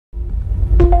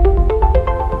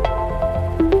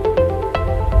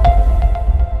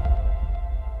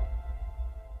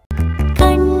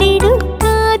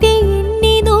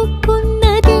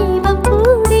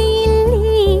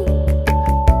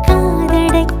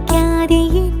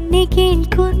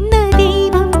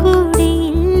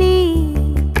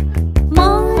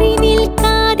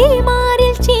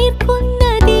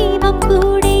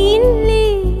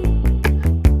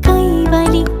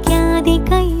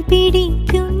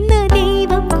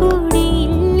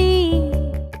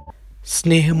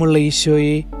സ്നേഹമുള്ള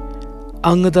ഈശോയെ,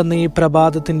 അങ്ങ് തന്ന ഈ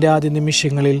പ്രഭാതത്തിൻ്റെ ആദ്യ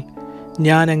നിമിഷങ്ങളിൽ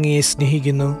ഞാൻ അങ്ങയെ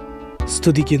സ്നേഹിക്കുന്നു,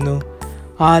 സ്തുതിക്കുന്നു,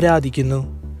 ആരാധിക്കുന്നു.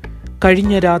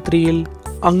 കഴിഞ്ഞ രാത്രിയിൽ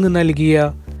അങ്ങ് നൽകിയ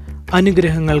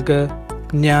അനുഗ്രഹങ്ങൾക്ക്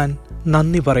ഞാൻ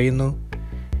നന്ദി പറയുന്നു.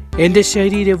 എൻ്റെ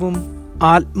ശരീരവും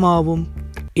ആത്മാവും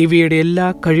ഇവയുടെ എല്ലാ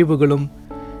കഴിവുകളും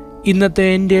ഇന്നത്തെ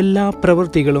എൻ്റെ എല്ലാ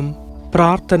പ്രവൃത്തികളും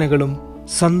പ്രാർത്ഥനകളും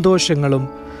സന്തോഷങ്ങളും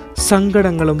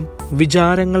സങ്കടങ്ങളും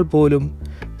വിചാരങ്ങൾ പോലും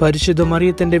പരിശുദ്ധ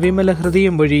മറിയത്തിൻ്റെ വിമല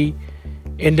ഹൃദയം വഴി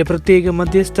എൻ്റെ പ്രത്യേക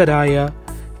മധ്യസ്ഥരായ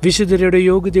വിശുദ്ധരുടെ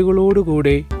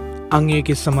യോഗ്യതകളോടുകൂടെ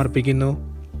അങ്ങേക്ക് സമർപ്പിക്കുന്നു.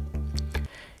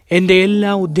 എൻ്റെ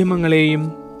എല്ലാ ഉദ്യമങ്ങളെയും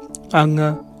അങ്ങ്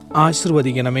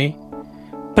ആശീർവദിക്കണമേ.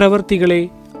 പ്രവൃത്തികളെ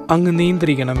അങ്ങ്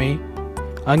നിയന്ത്രിക്കണമേ.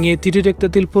 അങ്ങേ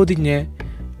തിരുരക്തത്തിൽ പൊതിഞ്ഞ്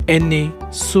എന്നെ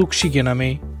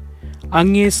സൂക്ഷിക്കണമേ.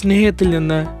 അങ്ങേ സ്നേഹത്തിൽ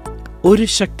നിന്ന് ഒരു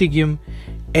ശക്തിക്കും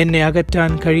എന്നെ അകറ്റാൻ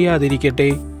കഴിയാതിരിക്കട്ടെ.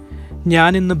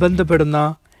 ഞാനിന്ന് ബന്ധപ്പെടുന്ന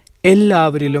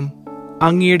എല്ലാവരിലും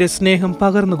അങ്ങയുടെ സ്നേഹം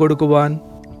പകർന്നു കൊടുക്കുവാൻ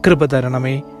കൃപ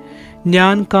തരണമേ.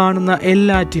 ഞാൻ കാണുന്ന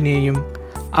എല്ലാറ്റിനെയും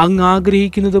അങ്ങ്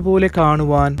ആഗ്രഹിക്കുന്നത് പോലെ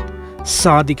കാണുവാൻ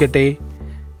സാധിക്കട്ടെ.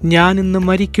 ഞാനിന്ന്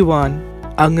മരിക്കുവാൻ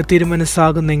അങ്ങ്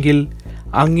തിരുമനസ്സാകുന്നെങ്കിൽ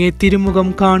അങ്ങേ തിരുമുഖം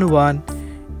കാണുവാൻ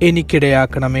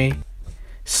എനിക്കിടയാക്കണമേ.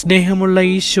 സ്നേഹമുള്ള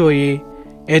ഈശോയെ,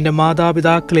 എൻ്റെ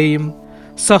മാതാപിതാക്കളെയും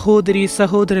സഹോദരീ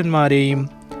സഹോദരന്മാരെയും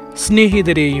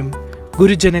സ്നേഹിതരെയും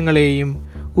ഗുരുജനങ്ങളെയും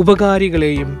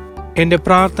ഉപകാരികളെയും എൻ്റെ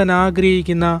പ്രാർത്ഥന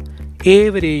ആഗ്രഹിക്കുന്ന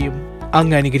ഏവരെയും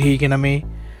അങ്ങ് അനുഗ്രഹിക്കണമേ.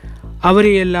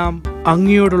 അവരെയെല്ലാം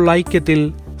അങ്ങയോടുള്ള ഐക്യത്തിൽ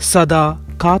സദാ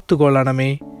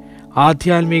കാത്തുകൊള്ളണമേ.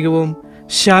 ആധ്യാത്മികവും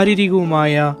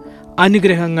ശാരീരികവുമായ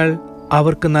അനുഗ്രഹങ്ങൾ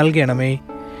അവർക്ക് നൽകണമേ.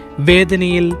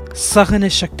 വേദനയിൽ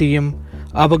സഹനശക്തിയും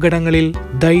അപകടങ്ങളിൽ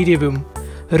ധൈര്യവും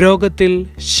രോഗത്തിൽ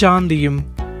ശാന്തിയും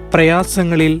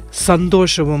പ്രയാസങ്ങളിൽ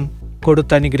സന്തോഷവും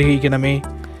കൊടുത്തനുഗ്രഹിക്കണമേ.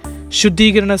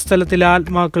 ശുദ്ധീകരണ സ്ഥലത്തിലെ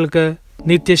ആത്മാക്കൾക്ക്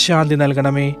നിത്യശാന്തി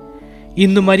നൽകണമേ.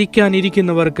 ഇന്ന്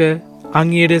മരിക്കാനിരിക്കുന്നവർക്ക്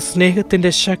അങ്ങയുടെ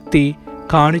സ്നേഹത്തിൻ്റെ ശക്തി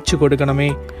കാണിച്ചു കൊടുക്കണമേ.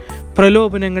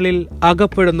 പ്രലോഭനങ്ങളിൽ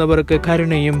അകപ്പെടുന്നവർക്ക്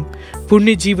കരുണയും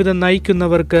പുണ്യജീവിതം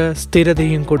നയിക്കുന്നവർക്ക്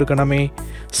സ്ഥിരതയും കൊടുക്കണമേ.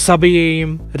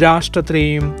 സഭയെയും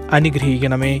രാഷ്ട്രത്തെയും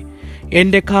അനുഗ്രഹിക്കണമേ.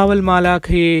 എൻ്റെ കാവൽ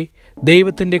മാലാഖയെ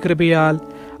ദൈവത്തിൻ്റെ കൃപയാൽ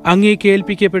അങ്ങേക്ക്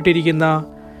ഏൽപ്പിക്കപ്പെട്ടിരിക്കുന്ന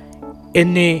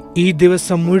എന്നെ ഈ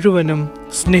ദിവസം മുഴുവനും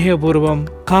സ്നേഹപൂർവം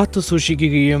കാത്തു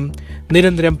സൂക്ഷിക്കുകയും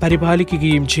നിരന്തരം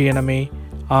പരിപാലിക്കുകയും ചെയ്യണമേ.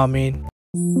 ആമേൻ.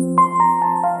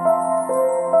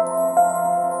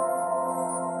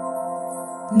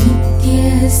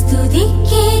 നിത്യസ്തുതിക്കേറ്റം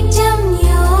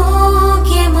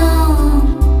യോഗ്യമാം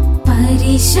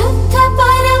പരിശുദ്ധ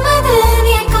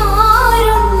പരമദിവ്യകാരുണ്യമേ,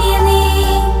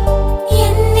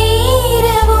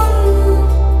 എന്നേരവും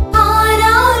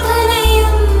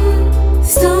ആരാധനയും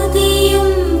സ്തുതിയും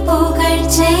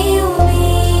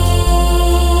പുകഴ്ചയുമേ,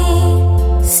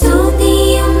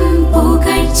 സ്തുതിയും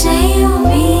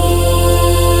പുകഴ്ചയുമേ.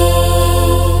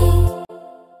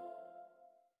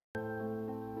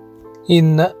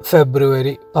 ഇന്ന്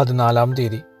ഫെബ്രുവരി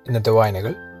 14 ഇന്നത്തെ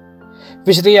വായനകൾ.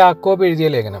 വിശുദ്ധ യാക്കോബ് എഴുതിയ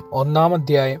ലേഖനം 1-ാം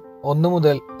അധ്യായം 1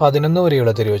 മുതൽ 11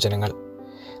 വരെയുള്ള തിരുവചനങ്ങൾ.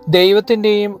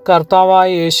 ദൈവത്തിൻ്റെയും കർത്താവായ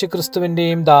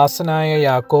യേശുക്രിസ്തുവിൻ്റെയും ദാസനായ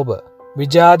യാക്കോബ്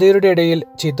വിജാതിയരുടെ ഇടയിൽ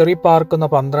ചിതറിപ്പാർക്കുന്ന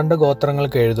 12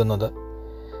 ഗോത്രങ്ങൾക്ക് എഴുതുന്നത്.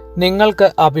 നിങ്ങൾക്ക്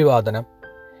അഭിവാദനം.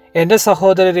 എൻ്റെ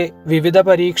സഹോദരരെ, വിവിധ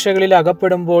പരീക്ഷകളിൽ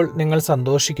അകപ്പെടുമ്പോൾ നിങ്ങൾ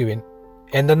സന്തോഷിക്കുവിൻ.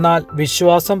 എന്തെന്നാൽ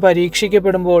വിശ്വാസം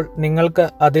പരീക്ഷിക്കപ്പെടുമ്പോൾ നിങ്ങൾക്ക്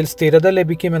അതിൽ സ്ഥിരത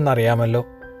ലഭിക്കുമെന്നറിയാമല്ലോ.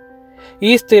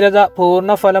 ഈ സ്ഥിരത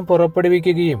പൂർണ്ണഫലം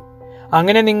പുറപ്പെടുവിക്കുകയും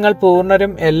അങ്ങനെ നിങ്ങൾ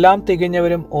പൂർണ്ണരും എല്ലാം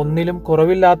തികഞ്ഞവരും ഒന്നിലും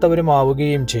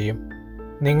കുറവില്ലാത്തവരുമാവുകയും ചെയ്യും.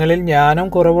 നിങ്ങളിൽ ജ്ഞാനം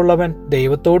കുറവുള്ളവൻ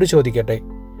ദൈവത്തോട് ചോദിക്കട്ടെ,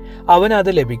 അവൻ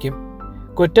അത് ലഭിക്കും.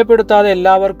 കുറ്റപ്പെടുത്താതെ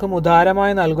എല്ലാവർക്കും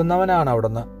ഉദാരമായി നൽകുന്നവനാണ്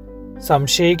അവിടുന്ന്.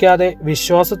 സംശയിക്കാതെ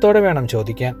വിശ്വാസത്തോടെ വേണം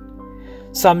ചോദിക്കാൻ.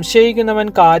 സംശയിക്കുന്നവൻ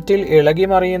കാറ്റിൽ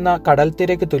ഇളകിമറിയുന്ന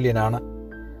കടൽത്തിരക്ക് തുല്യനാണ്.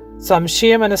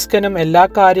 സംശയമനസ്കനും എല്ലാ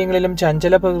കാര്യങ്ങളിലും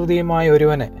ചഞ്ചല പ്രകൃതിയുമായ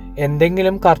ഒരുവന്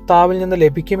എന്തെങ്കിലും കർത്താവിൽ നിന്ന്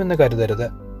ലഭിക്കുമെന്ന് കരുതരുത്.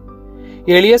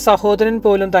 എളിയ സഹോദരൻ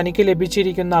പോലും തനിക്ക്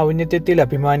ലഭിച്ചിരിക്കുന്ന ഔന്നത്യത്തിൽ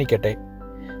അഭിമാനിക്കട്ടെ.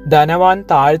 ധനവാൻ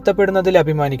താഴ്ത്തപ്പെടുന്നതിൽ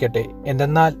അഭിമാനിക്കട്ടെ.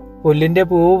 എന്തെന്നാൽ പുല്ലിന്റെ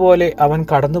പൂവ് പോലെ അവൻ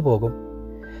കടന്നുപോകും.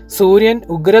 സൂര്യൻ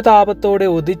ഉഗ്രതാപത്തോടെ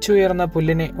ഉദിച്ചുയർന്ന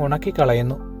പുല്ലിനെ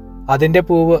ഉണക്കിക്കളയുന്നു. അതിന്റെ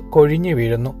പൂവ് കൊഴിഞ്ഞു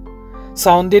വീഴുന്നു.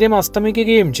 സൗന്ദര്യം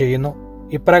അസ്തമിക്കുകയും ചെയ്യുന്നു.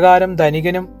 ഇപ്രകാരം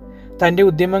ധനികനും തന്റെ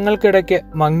ഉദ്യമങ്ങൾക്കിടയ്ക്ക്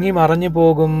മങ്ങി മറഞ്ഞു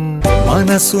പോകും.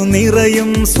 മനസ്സു നിറയും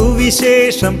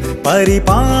സുവിശേഷം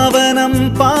പരിപാവനം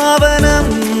പാവനം,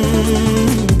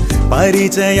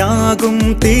 പരിചയാകും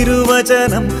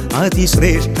തിരുവചനം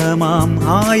അതിശ്രേഷ്ഠമാം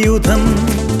ആയുധം.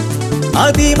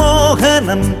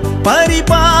 അതിമോഹനം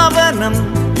പരിപാവനം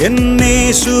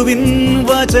എന്നേശുവിൻ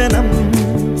വചനം.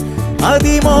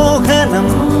 അതിമോഹനം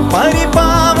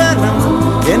പരിപാവനം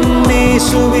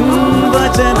എന്നേശുവിൻ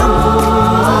വചനം.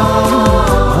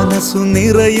 മനസ്സു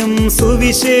നിറയും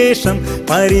സുവിശേഷം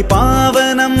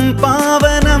പരിപാവനം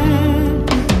പാവനം.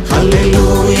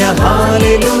 Hallelujah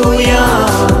hallelujah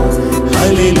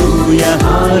hallelujah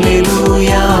hallelujah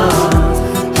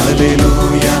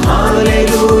hallelujah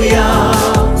hallelujah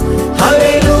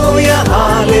hallelujah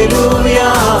hallelujah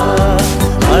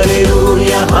hallelujah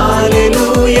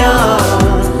hallelujah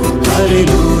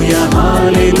hallelujah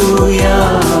hallelujah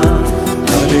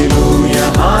hallelujah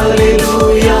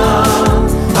hallelujah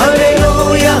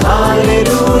hallelujah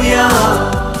hallelujah.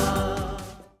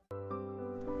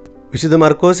 വിശുദ്ധ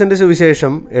മർക്കോസിന്റെ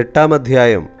സുവിശേഷം 8-ാം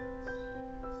അധ്യായം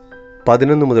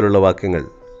 11 മുതലുള്ള വാക്യങ്ങൾ.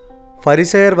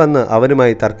 ഫരിസയർ വന്ന്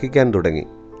അവനുമായി തർക്കിക്കാൻ തുടങ്ങി.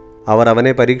 അവർ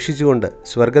അവനെ പരീക്ഷിച്ചുകൊണ്ട്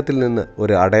സ്വർഗത്തിൽ നിന്ന്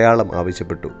ഒരു അടയാളം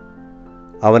ആവശ്യപ്പെട്ടു.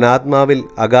 അവൻ ആത്മാവിൽ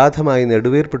അഗാധമായി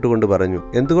നെടുവീർപ്പിട്ടുകൊണ്ട് പറഞ്ഞു,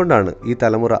 എന്തുകൊണ്ടാണ് ഈ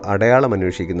തലമുറ അടയാളം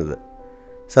അന്വേഷിക്കുന്നത്?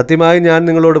 സത്യമായി ഞാൻ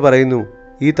നിങ്ങളോട് പറയുന്നു,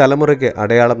 ഈ തലമുറയ്ക്ക്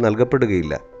അടയാളം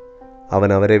നൽകപ്പെടുകയില്ല. അവൻ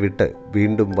അവരെ വിട്ട്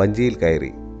വീണ്ടും വഞ്ചിയിൽ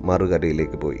കയറി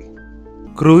മറുകരയിലേക്ക് പോയി.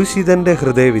 ക്രൂശിതന്റെ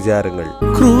ഹൃദയവിചാരങ്ങൾ.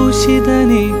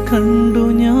 ക്രൂശിതനെ കണ്ടു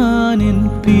ഞാനെൻ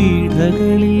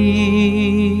പീഡകളിൽ,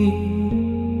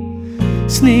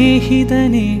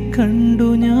 സ്നേഹിതനെ കണ്ടു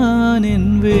ഞാനെൻ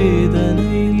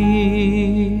വേദനയിൽ,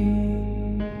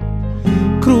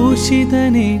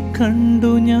 ക്രൂശിതനെ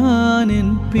കണ്ടു ഞാനെൻ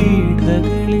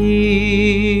പീഡകളിൽ,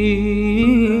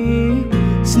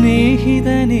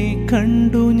 സ്നേഹിതനെ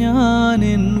കണ്ടു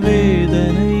ഞാനെൻ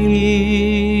വേദനയിൽ.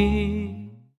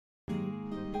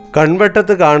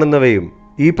 കൺവെട്ടത്ത് കാണുന്നവയും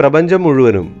ഈ പ്രപഞ്ചം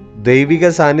മുഴുവനും ദൈവിക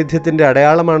സാന്നിധ്യത്തിൻ്റെ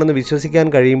അടയാളമാണെന്ന് വിശ്വസിക്കാൻ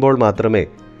കഴിയുമ്പോൾ മാത്രമേ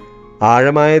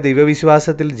ആഴമായ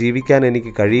ദൈവവിശ്വാസത്തിൽ ജീവിക്കാൻ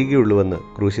എനിക്ക് കഴിയുകയുള്ളൂവെന്ന്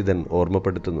ക്രൂശിതൻ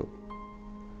ഓർമ്മപ്പെടുത്തുന്നു.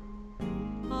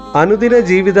 അനുദിന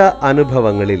ജീവിത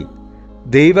അനുഭവങ്ങളിൽ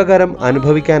ദൈവകരം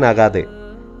അനുഭവിക്കാനാകാതെ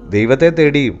ദൈവത്തെ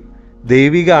തേടിയും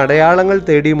ദൈവിക അടയാളങ്ങൾ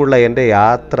തേടിയുമുള്ള എൻ്റെ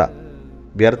യാത്ര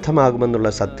വ്യർത്ഥമാകുമെന്നുള്ള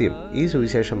സത്യം ഈ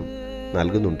സുവിശേഷം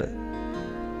നൽകുന്നുണ്ട്.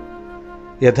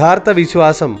 യഥാർത്ഥ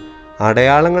വിശ്വാസം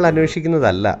അടയാളങ്ങൾ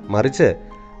അന്വേഷിക്കുന്നതല്ല, മറിച്ച്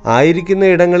ആയിരിക്കുന്ന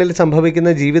ഇടങ്ങളിൽ സംഭവിക്കുന്ന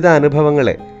ജീവിത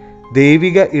അനുഭവങ്ങളെ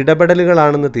ദൈവിക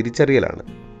ഇടപെടലുകളാണെന്ന് തിരിച്ചറിയലാണ്.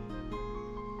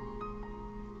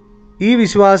 ഈ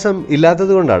വിശ്വാസം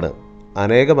ഇല്ലാത്തതുകൊണ്ടാണ്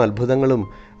അനേകം അത്ഭുതങ്ങളും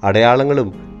അടയാളങ്ങളും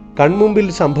കൺമുമ്പിൽ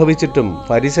സംഭവിച്ചിട്ടും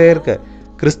ഫരിസയർക്ക്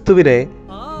ക്രിസ്തുവിനെ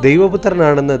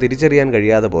ദൈവപുത്രനാണെന്ന് തിരിച്ചറിയാൻ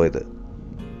കഴിയാതെ പോയത്.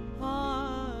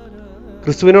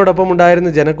 ക്രിസ്തുവിനോടൊപ്പം ഉണ്ടായിരുന്ന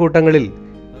ജനക്കൂട്ടങ്ങളിൽ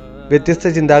വ്യത്യസ്ത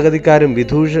ചിന്താഗതിക്കാരും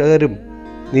വിദൂഷകരും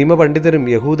നിയമപണ്ഡിതരും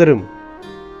യഹൂദരും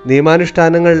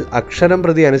നിയമാനുഷ്ഠാനങ്ങൾ അക്ഷരം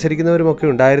പ്രതി അനുസരിക്കുന്നവരുമൊക്കെ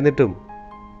ഉണ്ടായിരുന്നിട്ടും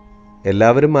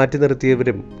എല്ലാവരും മാറ്റി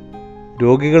നിർത്തിയവരും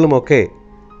രോഗികളുമൊക്കെ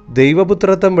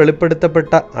ദൈവപുത്രത്വം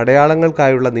വെളിപ്പെടുത്തപ്പെട്ട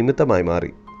അടയാളങ്ങൾക്കായുള്ള നിമിത്തമായി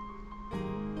മാറി.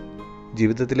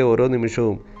 ജീവിതത്തിലെ ഓരോ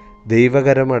നിമിഷവും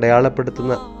ദൈവകരം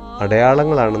അടയാളപ്പെടുത്തുന്ന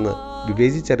അടയാളങ്ങളാണെന്ന്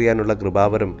വിവേചിച്ചറിയാനുള്ള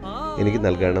കൃപാവരം എനിക്ക്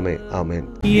നൽകണമേ. ആമേൻ.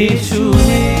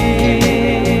 യേശുവേ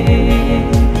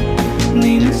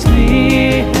നിൻ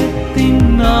സ്നേഹത്തിൻ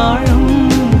ആഴം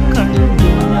കണ്ടു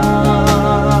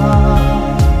ഞാൻ,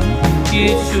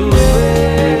 യേശുവേ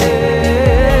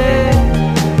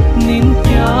നിൻ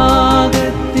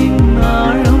ത്യാഗത്തിൻ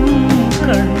ആഴം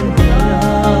കണ്ടു ഞാൻ.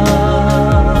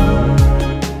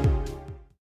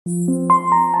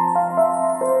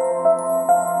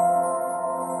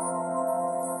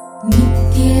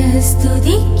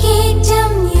 നിത്യസ്തുതിക്കേറ്റം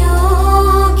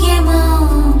യോഗ്യമാം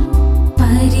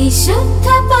പരിശുദ്ധ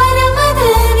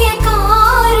പരമദിവ്യകാരുണ്യമേ,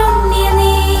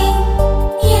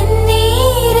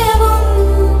 എന്നേരവും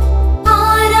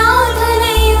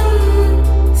ആരാധനയും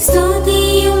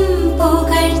സ്തുതിയും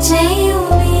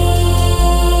പുകഴ്ചയുമേ,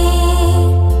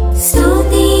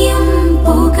 സ്തുതിയും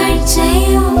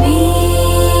പുകഴ്ചയുമേ.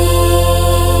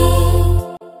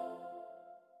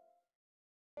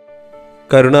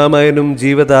 കരുണാമയനും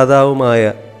ജീവദാതാവുമായ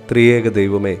ത്രിയേക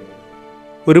ദൈവമേ,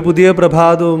 ഒരു പുതിയ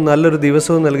പ്രഭാതവും നല്ലൊരു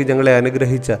ദിവസവും നൽകി ഞങ്ങളെ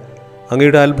അനുഗ്രഹിച്ച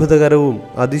അങ്ങയുടെ അത്ഭുതകരവും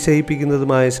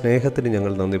അതിശയിപ്പിക്കുന്നതുമായ സ്നേഹത്തിന്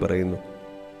ഞങ്ങൾ നന്ദി പറയുന്നു.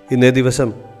 ഇന്നേ ദിവസം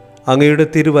അങ്ങയുടെ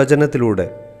തിരുവചനത്തിലൂടെ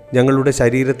ഞങ്ങളുടെ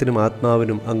ശരീരത്തിനും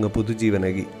ആത്മാവിനും അങ്ങ്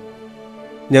പുതുജീവനകി.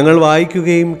 ഞങ്ങൾ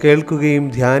വായിക്കുകയും കേൾക്കുകയും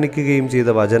ധ്യാനിക്കുകയും ചെയ്ത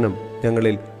വചനം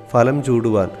ഞങ്ങളിൽ ഫലം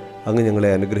ചൂടുവാൻ അങ്ങ് ഞങ്ങളെ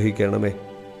അനുഗ്രഹിക്കണമേ.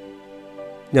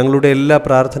 ഞങ്ങളുടെ എല്ലാ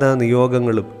പ്രാർത്ഥനാ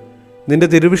നിയോഗങ്ങളും നിന്റെ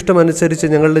തിരുവിഷ്ടമനുസരിച്ച്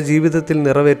ഞങ്ങളുടെ ജീവിതത്തിൽ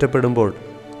നിറവേറ്റപ്പെടുമ്പോൾ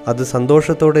അത്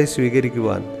സന്തോഷത്തോടെ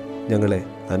സ്വീകരിക്കുവാൻ ഞങ്ങളെ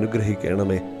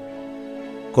അനുഗ്രഹിക്കണമേ.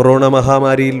 കൊറോണ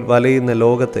മഹാമാരിയിൽ വലയുന്ന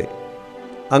ലോകത്തെ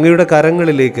അങ്ങയുടെ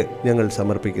കരങ്ങളിലേക്ക് ഞങ്ങൾ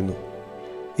സമർപ്പിക്കുന്നു.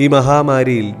 ഈ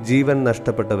മഹാമാരിയിൽ ജീവൻ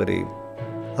നഷ്ടപ്പെട്ടവരെയും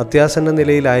അത്യാസന്ന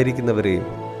നിലയിലായിരിക്കുന്നവരെയും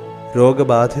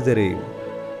രോഗബാധിതരെയും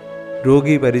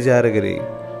രോഗി പരിചാരകരെയും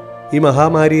ഈ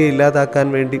മഹാമാരിയെ ഇല്ലാതാക്കാൻ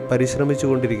വേണ്ടി പരിശ്രമിച്ചു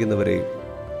കൊണ്ടിരിക്കുന്നവരെയും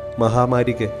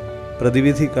മഹാമാരിക്ക്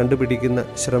പ്രതിവിധി കണ്ടുപിടിക്കുന്ന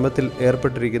ശ്രമത്തിൽ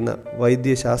ഏർപ്പെട്ടിരിക്കുന്ന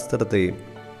വൈദ്യശാസ്ത്രത്തെയും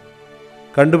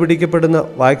കണ്ടുപിടിക്കപ്പെടുന്ന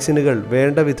വാക്സിനുകൾ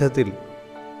വേണ്ട വിധത്തിൽ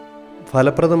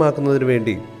ഫലപ്രദമാക്കുന്നതിന്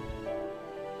വേണ്ടി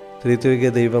ത്രിത്വിക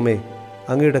ദൈവമേ,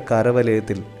 അങ്ങയുടെ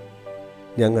കരവലയത്തിൽ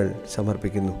ഞങ്ങൾ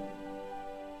സമർപ്പിക്കുന്നു.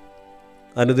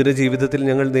 അനുദിന ജീവിതത്തിൽ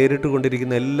ഞങ്ങൾ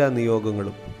നേരിട്ടുകൊണ്ടിരിക്കുന്ന എല്ലാ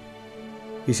നിയോഗങ്ങളും,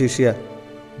 വിശിഷ്യ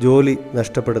ജോലി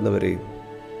നഷ്ടപ്പെടുന്നവരെയും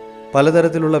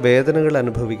പലതരത്തിലുള്ള വേദനകൾ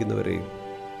അനുഭവിക്കുന്നവരെയും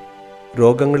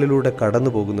രോഗങ്ങളിലൂടെ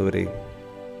കടന്നു പോകുന്നവരെയും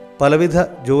പലവിധ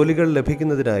ജോലികൾ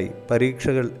ലഭിക്കുന്നതിനായി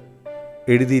പരീക്ഷകൾ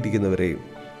എഴുതിയിരിക്കുന്നവരെയും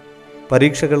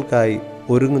പരീക്ഷകൾക്കായി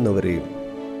ഒരുങ്ങുന്നവരെയും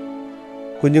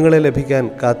കുഞ്ഞുങ്ങളെ ലഭിക്കാൻ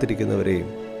കാത്തിരിക്കുന്നവരെയും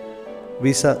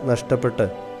വിസ നഷ്ടപ്പെട്ട്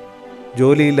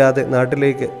ജോലിയില്ലാതെ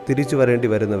നാട്ടിലേക്ക് തിരിച്ചു വരേണ്ടി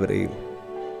വരുന്നവരെയും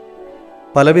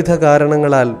പലവിധ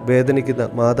കാരണങ്ങളാൽ വേദനിക്കുന്ന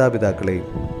മാതാപിതാക്കളെയും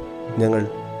ഞങ്ങൾ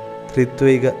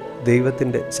ത്രിത്വൈക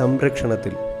ദൈവത്തിൻ്റെ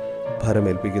സംരക്ഷണത്തിൽ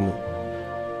ഭരമേൽപ്പിക്കുന്നു.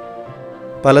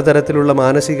 പലതരത്തിലുള്ള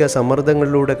മാനസിക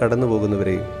സമ്മർദ്ദങ്ങളിലൂടെ കടന്നു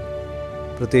പോകുന്നവരെയും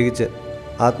പ്രത്യേകിച്ച്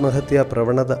ആത്മഹത്യാ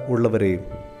പ്രവണത ഉള്ളവരെയും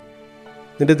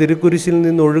നിന്റെ തിരുക്കുരിശിൽ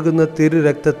നിന്നൊഴുകുന്ന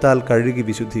തിരുരക്തത്താൽ കഴുകി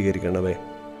വിശുദ്ധീകരിക്കണമേ.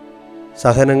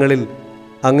 സഹനങ്ങളിൽ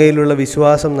അങ്ങയിലുള്ള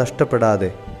വിശ്വാസം നഷ്ടപ്പെടാതെ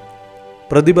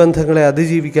പ്രതിബന്ധങ്ങളെ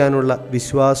അതിജീവിക്കാനുള്ള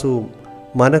വിശ്വാസവും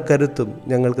മനക്കരുത്തും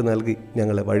ഞങ്ങൾക്ക് നൽകി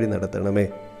ഞങ്ങളെ വഴി നടത്തണമേ.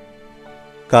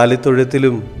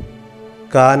 കാലിത്തൊഴുത്തിലും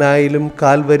കാനായിലും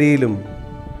കാൽവരിയിലും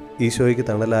ഈശോയ്ക്ക്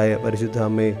തണലായ പരിശുദ്ധ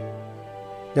അമ്മയെ,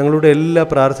 ഞങ്ങളുടെ എല്ലാ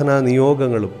പ്രാർത്ഥനാ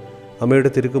നിയോഗങ്ങളും അമ്മയുടെ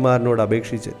തിരുക്കുമാരനോട്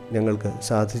അപേക്ഷിച്ച് ഞങ്ങൾക്ക്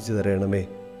സാധിച്ചു തരണമേ.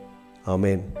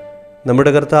 ആമേൻ.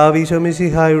 നമ്മുടെ കർത്താവ് ഈശോ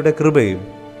മിശിഹായുടെ കൃപയും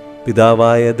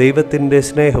പിതാവായ ദൈവത്തിൻ്റെ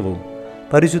സ്നേഹവും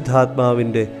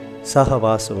പരിശുദ്ധാത്മാവിൻ്റെ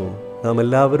സഹവാസവും നാം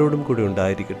എല്ലാവരോടും കൂടി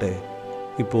ഉണ്ടായിരിക്കട്ടെ,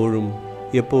 ഇപ്പോഴും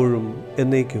എപ്പോഴും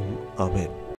എന്നേക്കും. ആമേൻ.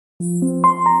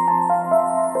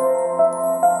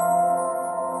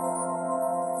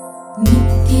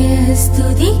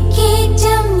 നിത്യസ്തുതിക്കേറ്റം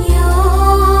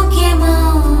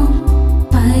യോഗ്യമാം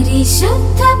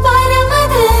പരിശുദ്ധ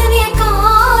പരമദിവ്യകാരുണ്യമേ,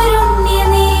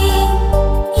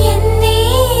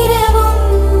 എന്നേരവും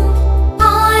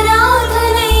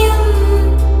ആരാധനയും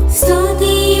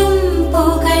സ്തുതിയും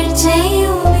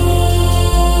പുകഴ്ചയുമേ,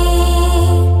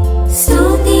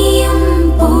 സ്തുതിയും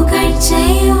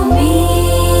പുകഴ്ചയുമേ.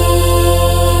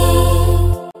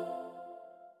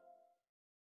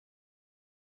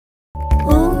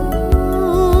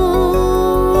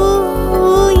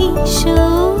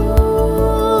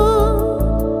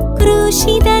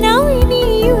 ക്രൂശിതനായി നീ,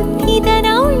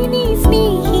 ഉദ്ധിതനായി നീ,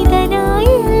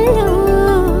 സ്നേഹിതനായല്ലോ.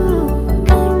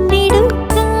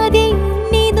 കണ്ണെടുക്കാതെ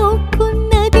എന്നെ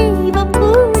നോക്കുന്ന ദൈവം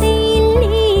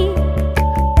കൂടെയില്ലേ?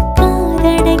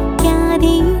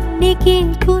 കാതടയ്ക്കാതെ എന്നെ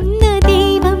കേൾക്കുന്ന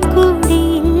ദൈവം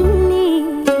കൂടെയില്ലേ?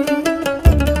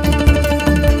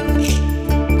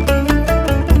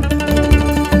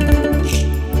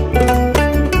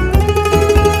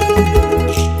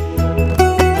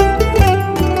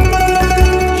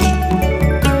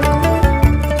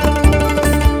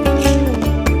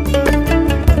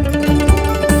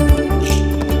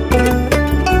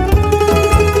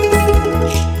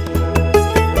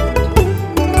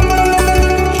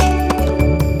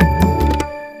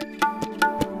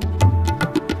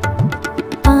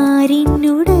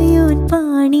 പാരിന്നുടയോൻ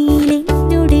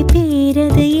പാണിയിലെന്നുടെ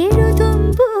പേരത്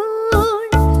എഴുതുമ്പോൾ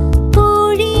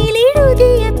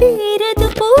കോഴിയിലെഴുതിയ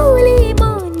പേരതുപോലെ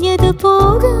മാഞ്ഞതു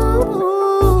പോകാമോ?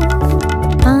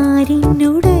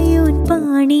 പാരിന്നുടയോൻ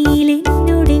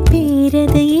പാണിയിലെന്നുടെ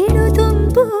പേരത്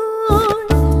എഴുതുമ്പോൾ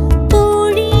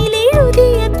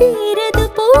കോഴിയിലെഴുതിയ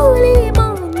പേരതുപോലെ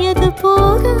മാഞ്ഞതു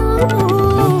പോകാമോ?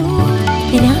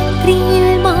 രാത്രിയിൽ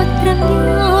മാത്രം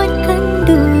ഞാൻ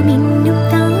കണ്ടു മിന്നും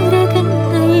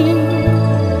താരകങ്ങൾ,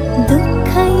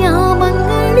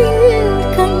 ദുഃഖയാമങ്ങളിൽ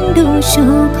കണ്ടു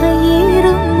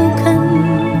ശോഭയേറും മുഖം.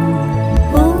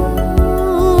 ഓ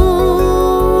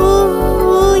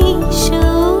ഈശോ,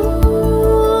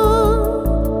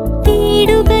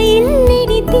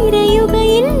 തേടുകയില്ലെനി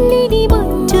തിരയുകയില്ലെനി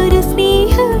മറ്റൊരു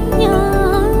സ്നേഹം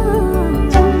ഞാൻ.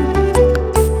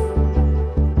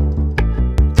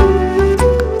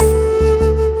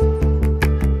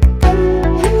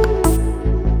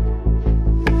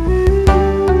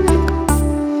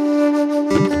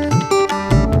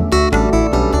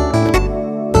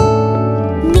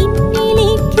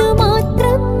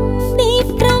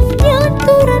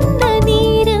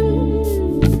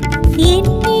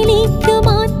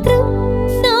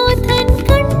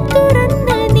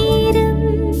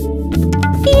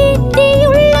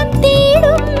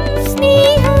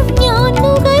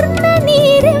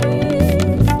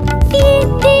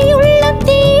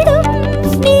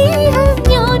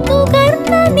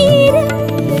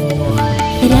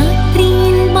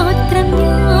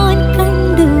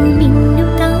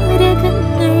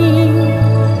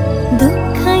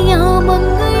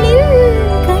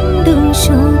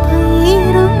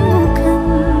 ശോഭയേറും മുഖം.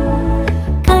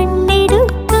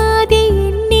 കണ്ണെടുക്കാതെ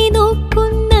എന്നെ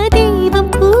നോക്കുന്ന ദൈവം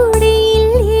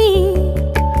കൂടെയില്ലേ?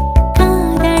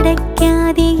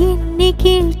 കാതടയ്ക്കാതെ എന്നെ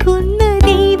കേൾക്കുന്ന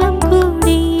ദൈവം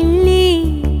കൂടെയില്ലേ?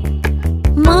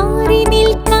 മാറി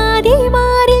നിൽക്കാതെ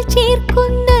മാറിൽ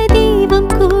ചേർക്കുന്ന ദൈവം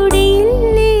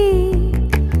കൂടെയില്ലേ?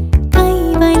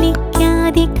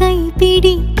 കൈവലിക്കാതെ കൈ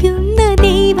പിടിക്കുന്ന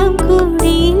ദൈവം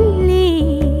കൂടെയില്ലേ?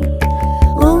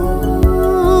 ഓ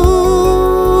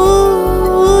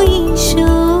ഈശോ,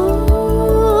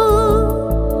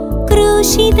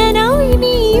 ക്രൂശിതനായി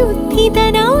നീ,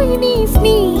 ഉദ്ധിതനായി നീ,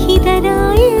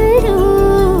 സ്നേഹിതനായല്ലോ.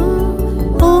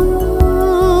 ഓ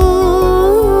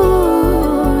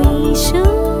ഈശോ,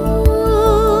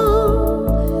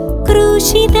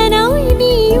 ക്രൂശിതനായി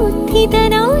നീ,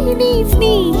 ഉദ്ധിതനായി നീ,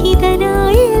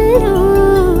 സ്നേഹിതനായല്ലോ.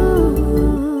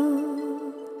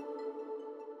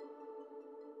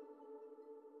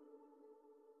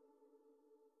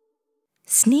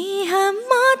 സ്നേഹം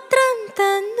മാത്രം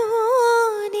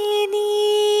തന്നോനെ നീ,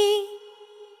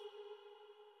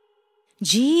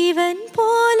 ജീവൻ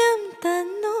പോലും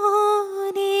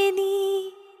തന്നോനെ നീ.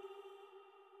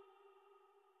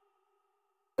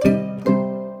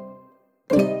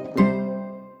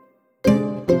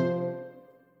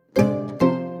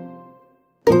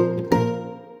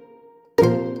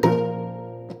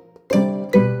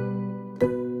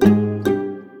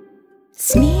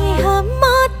 സ്നേഹം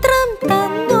മാത്രം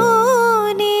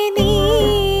തന്നോനെ നീ,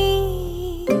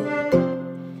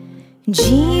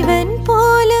 ജീവൻ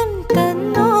പോലും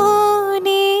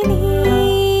തന്നോനെ നീ.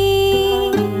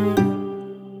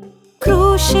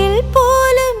 ക്രൂശിൽ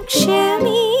പോലും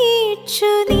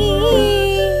ക്ഷമിച്ചു നീ,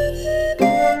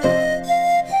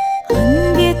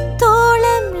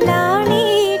 അന്ത്യത്തോളം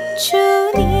ലാളിച്ചു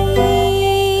നീ.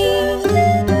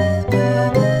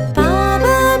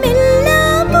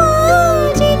 പാപമെല്ലാം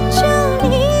മോചിച്ചു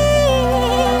നീ,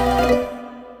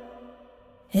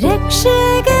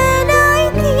 രക്ഷകനായി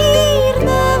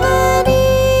തീർന്നവനേ.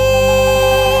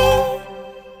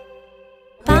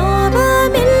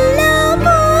 പാപമെല്ലാം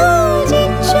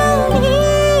മോചിച്ചു നീ,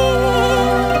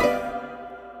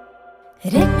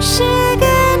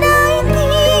 രക്ഷകനായി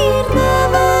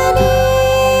തീർന്നവനേ.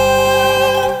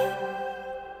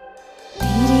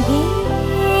 തിരികെ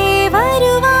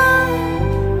വരുവാൻ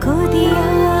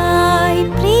കൊതിയായി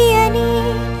പ്രിയനേ,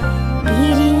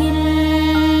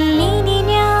 പിരിയില്ലിനി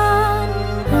ഞാൻ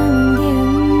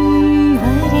അന്ത്യം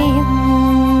വരെയും.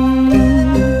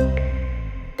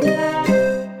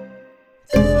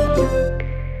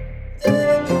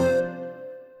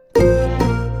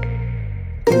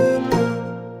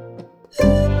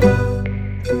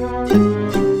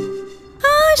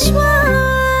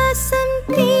 ആശ്വാസം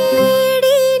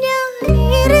തേടി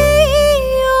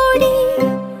ഞാനേറെയോടി,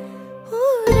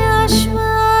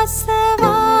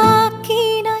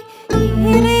 ഒരാശ്വാസവാക്കിനായി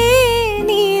ഏറെ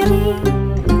നീറി.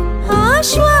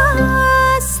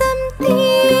 ആശ്വാസം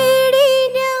തേടി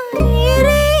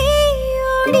ഞാനേറെയോടി,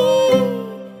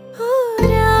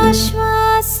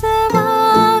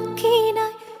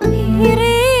 ഒരാശ്വാസവാക്കിനായി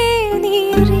ഏറെ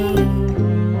നീറി.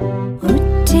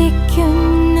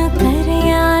 ഒറ്റയ്ക്കൊന്നു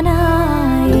കരയാനായേറെ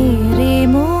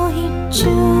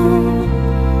മോഹിച്ചു,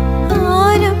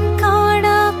 ആരും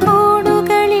കാണാ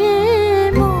കോണുകളിൽ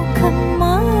മുഖം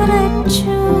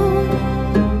മറച്ചു.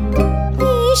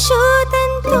 ഈശോ തൻ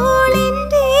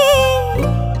തോളിന്റെ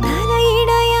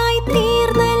തലയിണയായി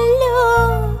തീർന്നല്ലോ,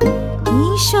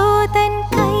 ഈശോ തൻ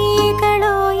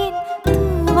കൈകളോ എൻ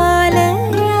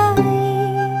തൂവാലയായി.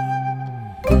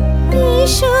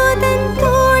 ഈശോ തൻ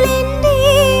തോളിന്റെ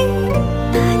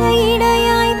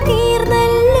തലയിണയായി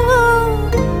തീർന്നല്ലോ,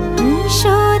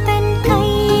 ഈശോ തൻ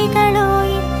കൈകളോ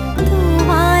എൻ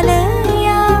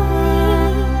തൂവാലയായി.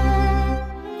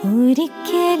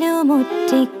 ഒരിക്കലും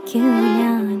ഒറ്റയ്ക്കു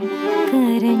ഞാൻ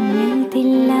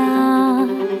കരഞ്ഞതില്ല,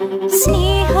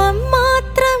 സ്നേഹം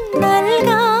മാത്രം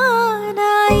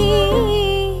നൽകാനായി.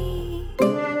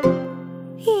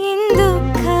 എൻ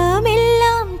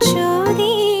ദുഃഖമെല്ലാം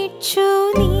ചോദിച്ചു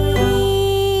നീ,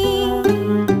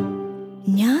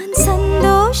 ഞാൻ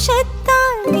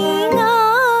സന്തോഷത്താൽ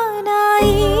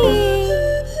നീങ്ങാനായി.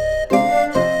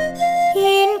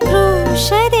 എൻ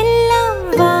ക്രൂശതെല്ലാം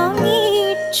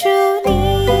വാങ്ങിച്ചു നീ,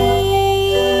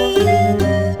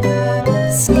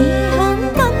 സ്നേഹം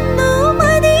തന്നു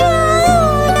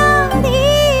മതിയാകാതെ.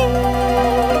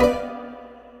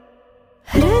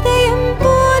 ഹൃദയം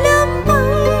പോലും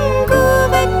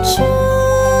പങ്കുവച്ചു,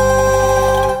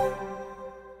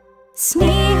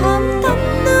 സ്നേഹം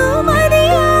തന്നു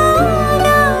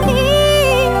മതിയാകാതെ.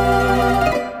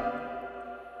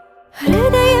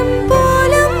 ഹൃദയം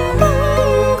പോലും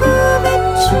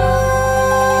പങ്കുവച്ചു.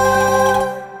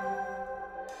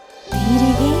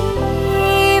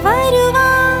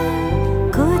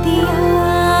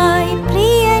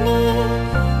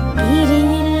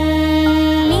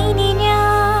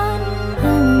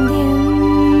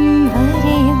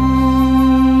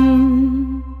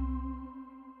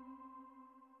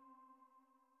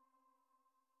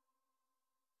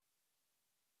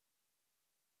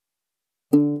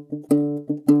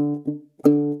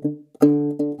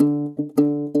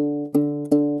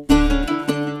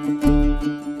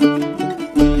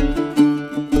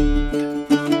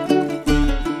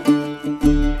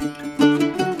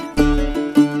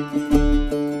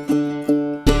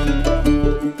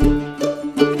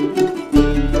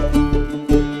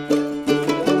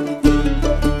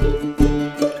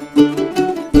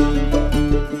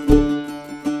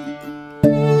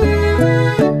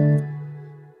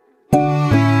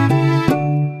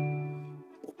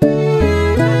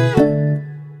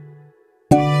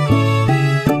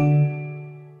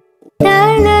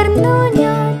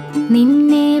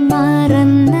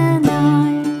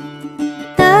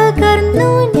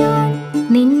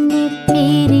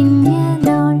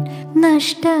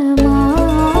 നഷ്ടമായി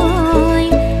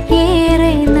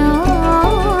ഏറെ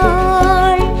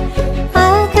നാൾ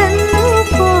അകന്നു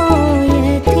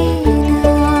പോയതിനാൽ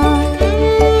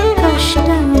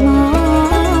കഷ്ടമായി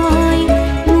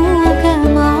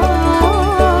മൂകമായി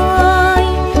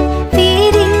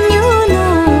തിരിഞ്ഞു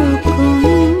നോക്കുമ്പോൾ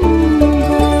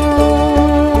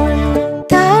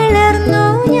തളർന്നു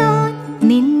ഞാൻ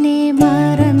നിന്നെ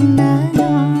മറന്ന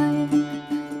നാൾ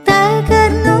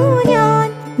തകർന്നു ഞാൻ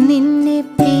നിന്നെ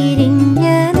പിരിഞ്ഞ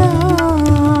നാൾ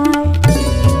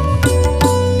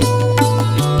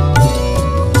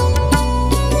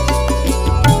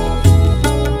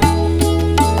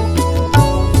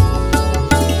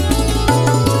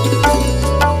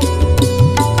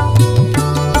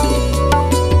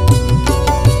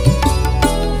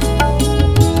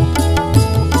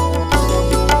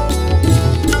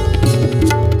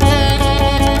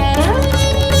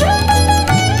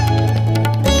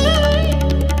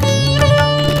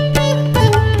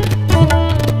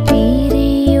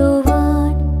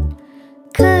പിരിയുവാൻ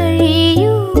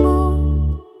കഴിയുമോ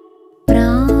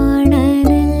പ്രാണനല്ലേ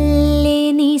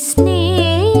നീ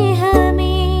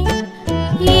സ്നേഹമേ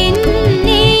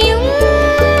എന്നെയും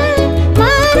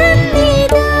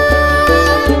മറന്നിതാ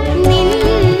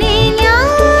നിന്നെ ഞാൻ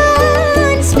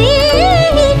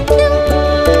സ്നേഹിക്കും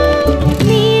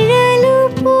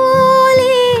നിഴലുപോലെ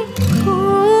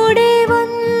കൂടെ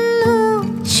വന്നു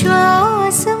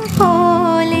ശ്വാസം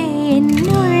പോലെ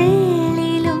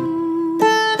എന്നുള്ളിലും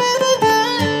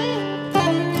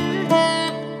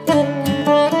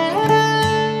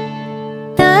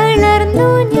തളർന്നു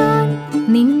ഞാൻ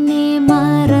നിന്നെ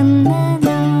മറന്ന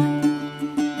നാൾ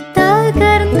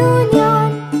തകർന്നു ഞാൻ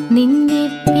നിന്നെ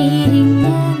പിരിഞ്ഞ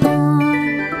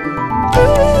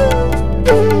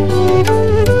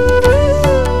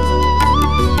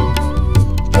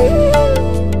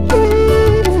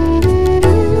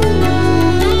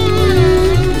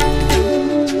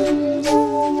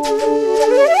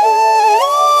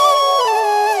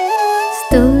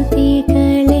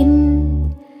സ്തുതികളിൻ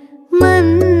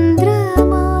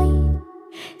മന്ത്രമായി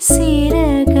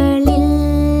സിരകളിൽ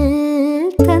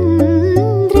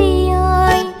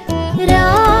തന്ത്രിയായി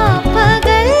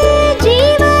രാപ്പകൽ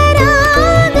ജീവരാഗമായി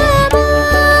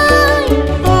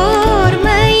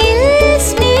ഓർമ്മയിൽ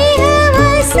സ്നേഹവസന്തമായി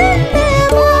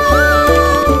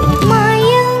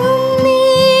മയങ്ങും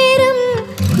നേരം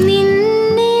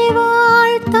നിന്നെ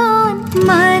വാഴ്ത്താൻ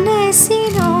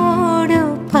മനസ്സിനോട്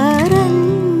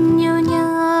പറഞ്ഞു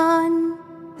ഞാൻ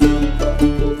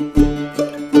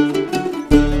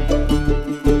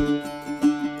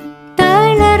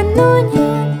തളർന്നു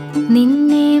ഞാൻ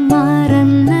നിന്നെ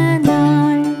മറന്ന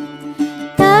നാൾ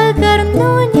തകർന്നു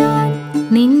ഞാൻ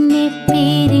നിന്നെ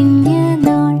പിരിഞ്ഞ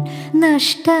നാൾ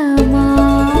നഷ്ടമായി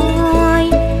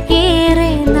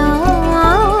ഏറെ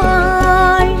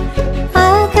നാൾ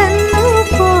അകന്നു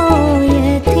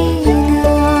പോയതിനാൽ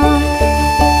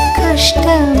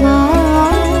കഷ്ടമായി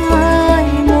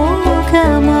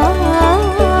മൂകമായി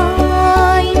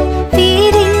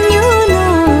തിരിഞ്ഞു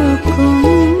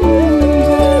നോക്കുമ്പോൾ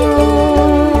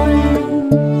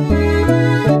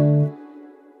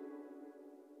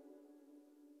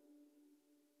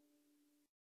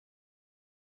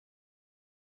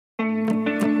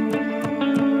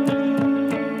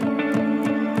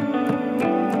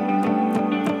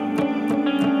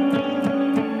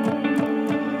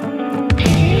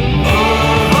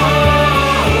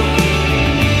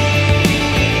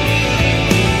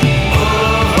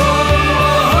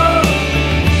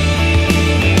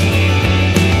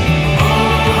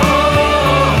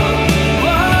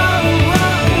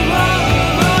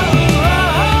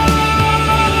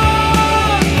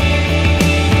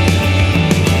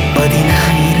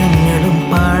പതിനായിരങ്ങളും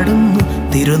പാടുന്നു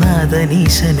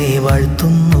തിരുനാഥനീശനെ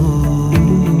വാഴ്ത്തുന്നു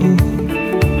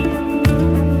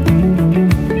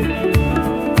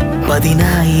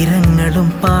പതിനായിരങ്ങളും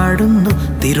പാടുന്നു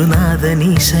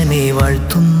തിരുനാഥനീശനെ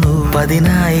വാഴ്ത്തുന്നു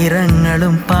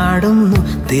പതിനായിരങ്ങളും പാടുന്നു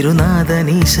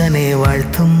തിരുനാഥനീശനെ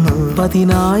വാഴ്ത്തുന്നു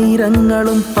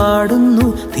പതിനായിരങ്ങളും പാടുന്നു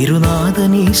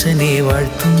തിരുനാഥനീശനെ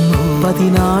വാഴ്ത്തുന്നു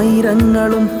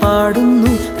പതിനായിരങ്ങളും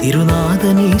പാടുന്നു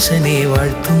തിരുനാഥനീശനെ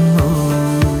വാഴ്ത്തുന്നു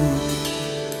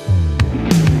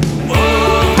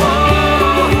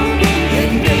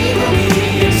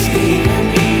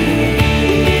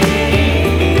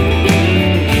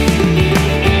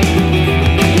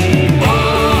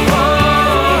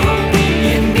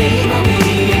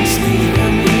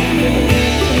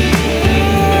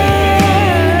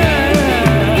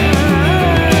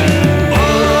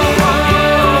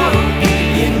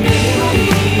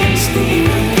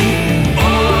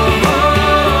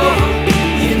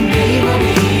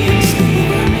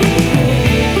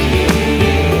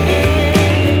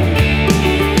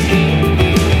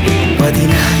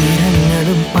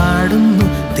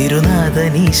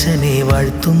തിരുനാഥനീശനെ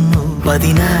വാഴ്ത്തുന്നു.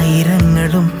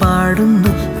 പതിനായിരങ്ങളും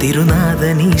പാടുന്നു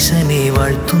തിരുനാഥനീശനെ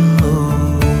വാഴ്ത്തുന്നു.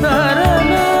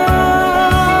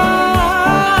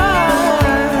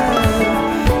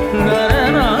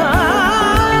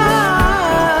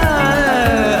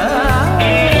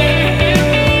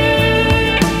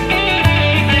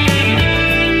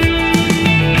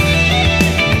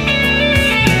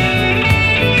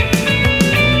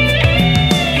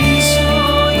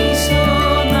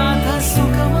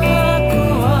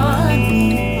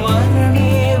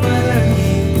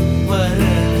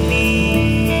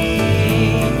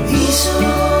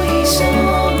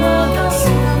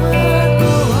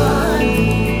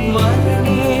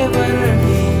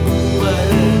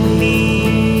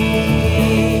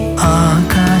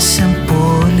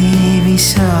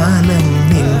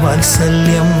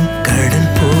 വാത്സല്യം കടൽ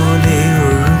പോലെ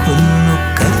ഒഴുകുന്നു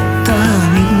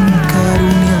കർത്താവിൻ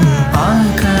കാരുണ്യം.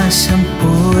 ആകാശം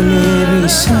പോലെ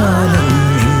വിശാലം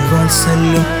നിൻ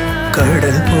വാത്സല്യം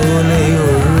കടൽ പോലെ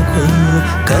ഒഴുകുന്നു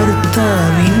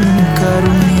കർത്താവിൻ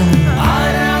കാരുണ്യം.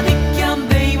 ആരാധിക്കാം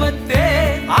ദൈവത്തെ,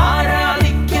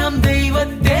 ആരാധിക്കാം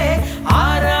ദൈവത്തെ,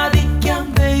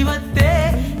 ആരാധിക്കാം ദൈവത്തെ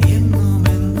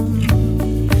എന്നുമെന്നും.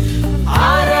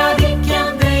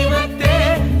 ആരാധിക്കാം ദൈവത്തെ,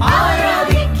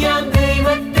 ആരാധിക്കാം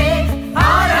ദൈവത്തെ,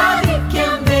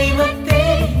 ആരാധിക്കാം ദൈവത്തെ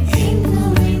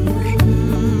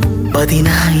എന്നുമെന്നും.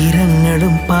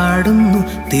 പതിനായിരങ്ങളും പാടുന്നു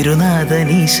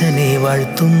തിരുനാഥനീശനെ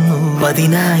വാഴ്ത്തുന്നു.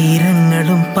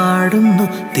 പതിനായിരങ്ങളും പാടുന്നു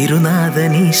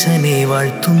തിരുനാഥനീശനെ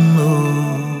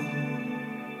വാഴ്ത്തുന്നു.